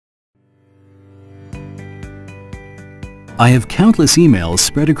I have countless emails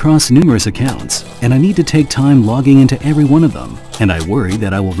spread across numerous accounts, and I need to take time logging into every one of them, and I worry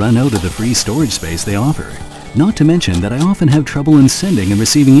that I will run out of the free storage space they offer. Not to mention that I often have trouble in sending and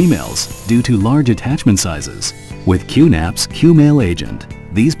receiving emails due to large attachment sizes. With QNAP's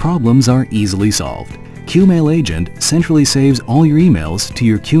QmailAgent, these problems are easily solved. QmailAgent centrally saves all your emails to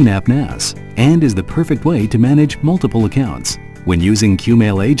your QNAP NAS and is the perfect way to manage multiple accounts. When using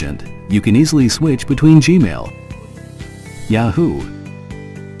QmailAgent, you can easily switch between Gmail, Yahoo,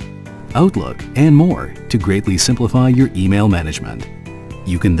 Outlook, and more to greatly simplify your email management.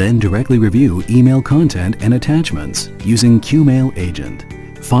 You can then directly review email content and attachments using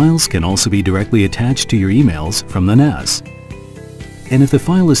QmailAgent. Files can also be directly attached to your emails from the NAS. And if the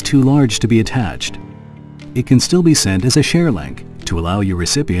file is too large to be attached, it can still be sent as a share link to allow your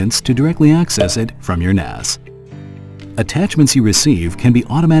recipients to directly access it from your NAS. Attachments you receive can be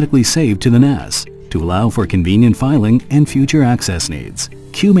automatically saved to the NAS to allow for convenient filing and future access needs.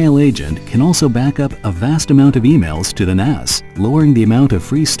 QmailAgent can also back up a vast amount of emails to the NAS, lowering the amount of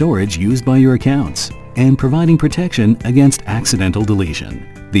free storage used by your accounts and providing protection against accidental deletion.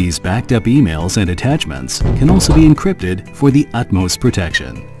 These backed up emails and attachments can also be encrypted for the utmost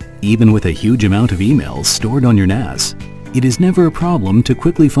protection. Even with a huge amount of emails stored on your NAS, it is never a problem to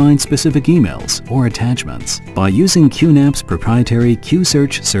quickly find specific emails or attachments by using QNAP's proprietary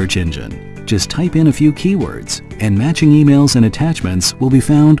QSearch search engine. Just type in a few keywords and matching emails and attachments will be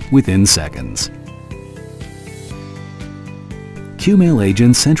found within seconds.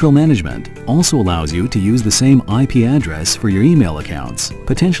 QmailAgent Central Management also allows you to use the same IP address for your email accounts,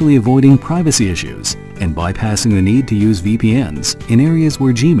 potentially avoiding privacy issues and bypassing the need to use VPNs in areas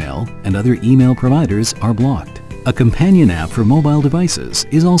where Gmail and other email providers are blocked. A companion app for mobile devices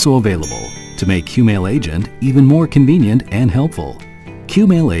is also available to make QmailAgent even more convenient and helpful.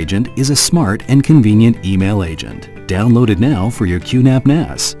 QmailAgent is a smart and convenient email agent. Download it now for your QNAP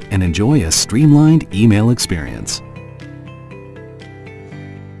NAS and enjoy a streamlined email experience.